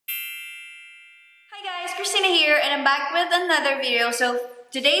Hi guys, Christina here and I'm back with another video. So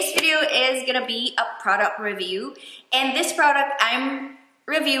today's video is gonna be a product review, and this product I'm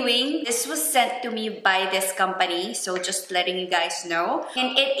reviewing, this was sent to me by this company, so just letting you guys know.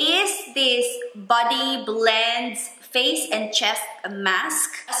 And it is this Body Blendz face and chest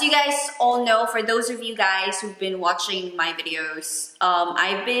mask. As you guys all know, for those of you guys who've been watching my videos,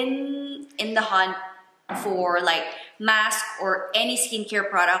 I've been in the hunt for like mask or any skincare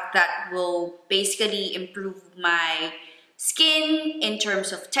product that will basically improve my skin in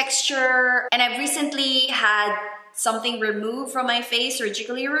terms of texture. And I've recently had something removed from my face,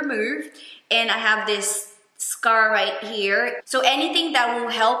 surgically removed, and I have this scar right here. So anything that will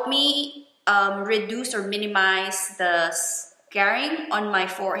help me reduce or minimize the scarring on my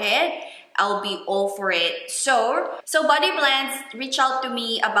forehead, I'll be all for it. So Body Blendz reached out to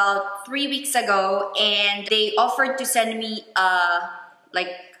me about 3 weeks ago, and they offered to send me a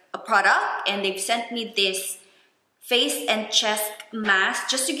product, and they've sent me this face and chest mask.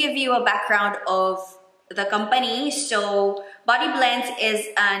 Just to give you a background of the company, so Body Blendz is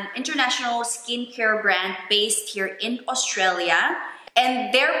an international skincare brand based here in Australia,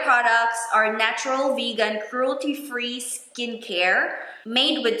 and their products are natural, vegan, cruelty-free skincare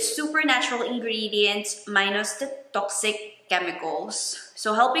made with supernatural ingredients minus the toxic chemicals.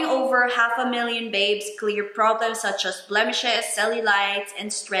 So helping over 500,000 babes clear problems such as blemishes, cellulites,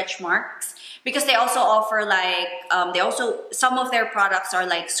 and stretch marks. Because they also offer some of their products are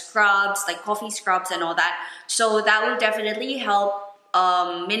like scrubs, like coffee scrubs and all that. So that will definitely help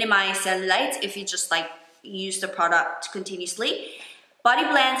minimize cellulites if you just use the product continuously. Body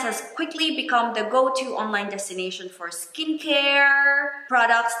Blendz has quickly become the go-to online destination for skincare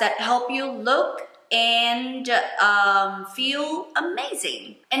products that help you look and feel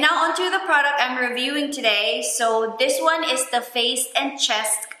amazing. And now onto the product I'm reviewing today. So this one is the face and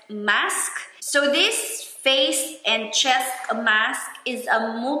chest mask. So this face and chest mask is a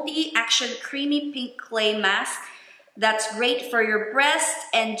multi-action creamy pink clay mask that's great for your breast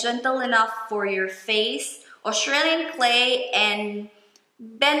and gentle enough for your face. Australian clay and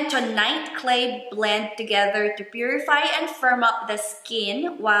bentonite clay blend together to purify and firm up the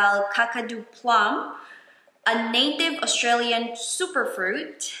skin, while kakadu plum, a native Australian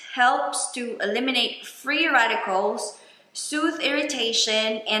superfruit, helps to eliminate free radicals, soothe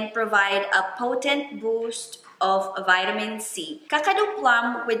irritation, and provide a potent boost of vitamin C. Kakadu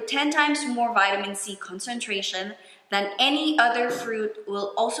plum, with 10 times more vitamin C concentration than any other fruit,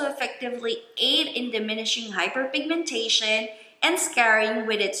 will also effectively aid in diminishing hyperpigmentation and scarring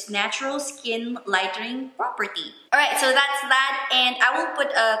with its natural skin lightening property. Alright, so that's that, and I will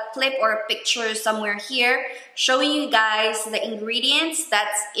put a clip or a picture somewhere here showing you guys the ingredients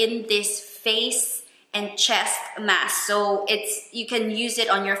that's in this face and chest mask. So you can use it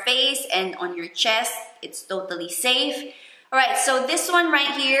on your face and on your chest. It's totally safe. Alright, so this one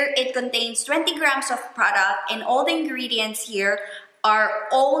right here, it contains 20 grams of product, and all the ingredients here are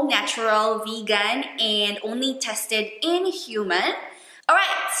all natural, vegan, and only tested in human.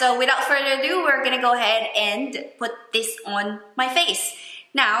 Alright, so without further ado, we're gonna go ahead and put this on my face.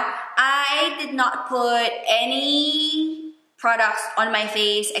 Now, I did not put any products on my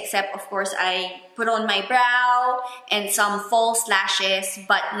face except, of course, I put on my brow and some false lashes,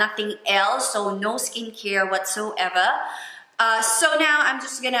 but nothing else, so no skincare whatsoever. So now I'm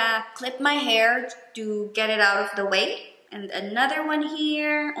just gonna clip my hair to get it out of the way. And another one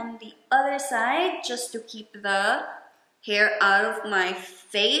here on the other side, just to keep the hair out of my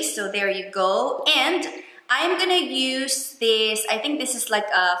face. So there you go. And I'm gonna use this, I think this is like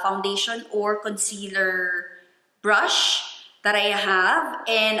a foundation or concealer brush that I have.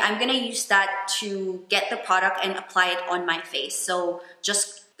 And I'm gonna use that to get the product and apply it on my face. So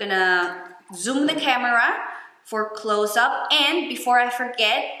just gonna zoom the camera for close-up. And before I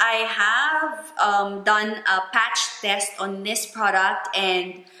forget, I have done a patch test on this product,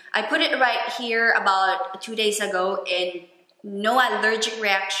 and I put it right here about 2 days ago, and no allergic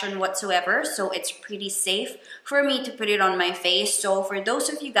reaction whatsoever, so it's pretty safe for me to put it on my face. So for those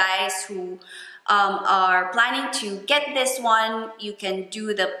of you guys who are planning to get this one, you can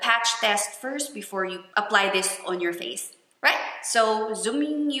do the patch test first before you apply this on your face. Right, so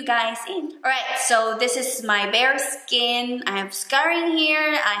zooming you guys in. Alright, so this is my bare skin. I have scarring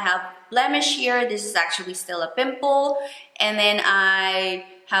here, I have blemish here. This is actually still a pimple. And then I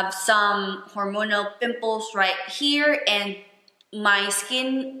have some hormonal pimples right here, and my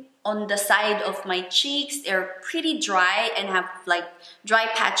skin on the side of my cheeks, they're pretty dry and have like dry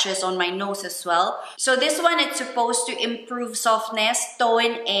patches on my nose as well. So this one, it's supposed to improve softness,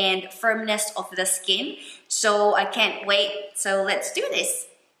 tone, and firmness of the skin. So I can't wait. So let's do this.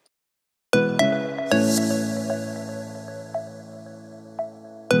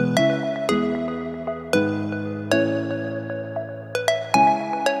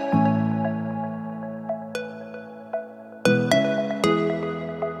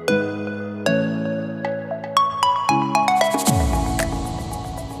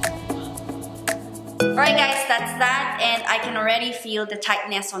 guys, that's that, and I can already feel the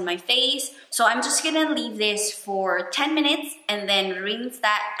tightness on my face. So I'm just gonna leave this for 10 minutes and then rinse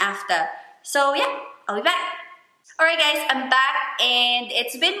that after. So yeah, I'll be back. Alright guys, I'm back and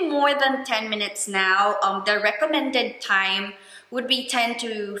it's been more than 10 minutes now. The recommended time would be 10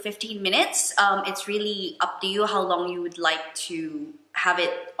 to 15 minutes. It's really up to you how long you would like to have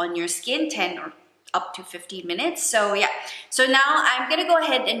it on your skin, 10 or up to 15 minutes. So yeah, so now I'm gonna go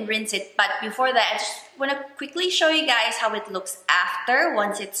ahead and rinse it. But before that, I just wanna quickly show you guys how it looks after,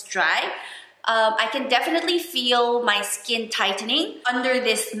 once it's dry. I can definitely feel my skin tightening under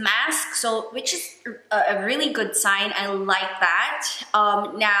this mask, so which is a really good sign. I like that.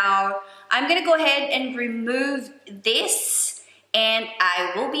 Now I'm gonna go ahead and remove this and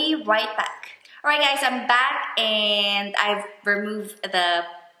I will be right back. Alright guys, I'm back and I've removed the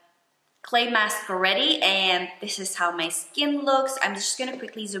clay mask already, and this is how my skin looks. I'm just gonna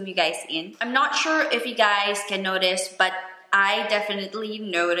quickly zoom you guys in. I'm not sure if you guys can notice, but I definitely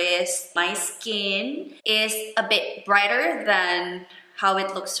noticed my skin is a bit brighter than how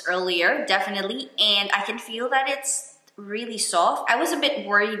it looks earlier, definitely. And I can feel that it's really soft. I was a bit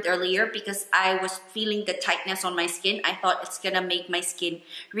worried earlier because I was feeling the tightness on my skin. I thought it's gonna make my skin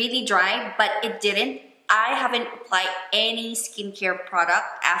really dry, but it didn't. I haven't applied any skincare product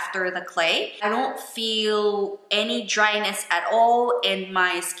after the clay. I don't feel any dryness at all and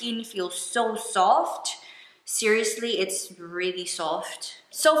my skin feels so soft. Seriously, it's really soft.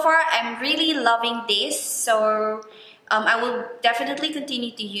 So far, I'm really loving this. So I will definitely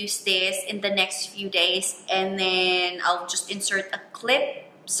continue to use this in the next few days, and then I'll just insert a clip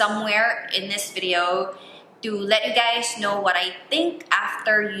somewhere in this video to let you guys know what I think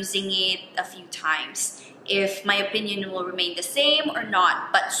after using it a few times. If my opinion will remain the same or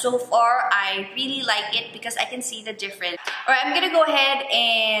not. But so far, I really like it because I can see the difference. Alright, I'm gonna go ahead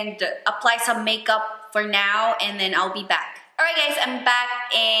and apply some makeup for now and then I'll be back. Alright guys, I'm back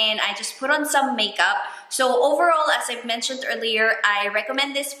and I just put on some makeup. So overall, as I've mentioned earlier, I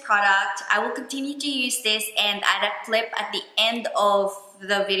recommend this product. I will continue to use this and add a clip at the end of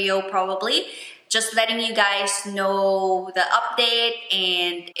the video probably. Just letting you guys know the update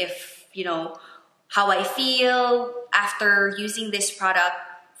and if, you know, how I feel after using this product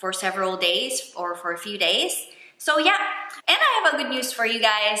for several days or for a few days. So yeah, and I have a good news for you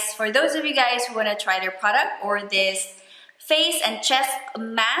guys. For those of you guys who want to try their product or this face and chest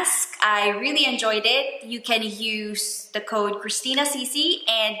mask, I really enjoyed it. You can use the code KristinaCC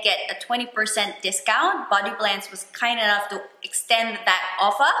and get a 20% discount. Blendz was kind enough to extend that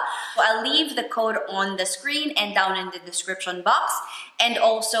offer. So I'll leave the code on the screen and down in the description box, and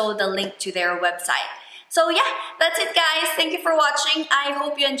also the link to their website. So yeah, that's it guys. Thank you for watching. I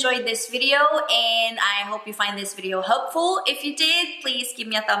hope you enjoyed this video and I hope you find this video helpful. If you did, please give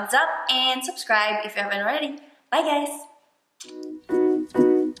me a thumbs up and subscribe if you haven't already. Bye guys.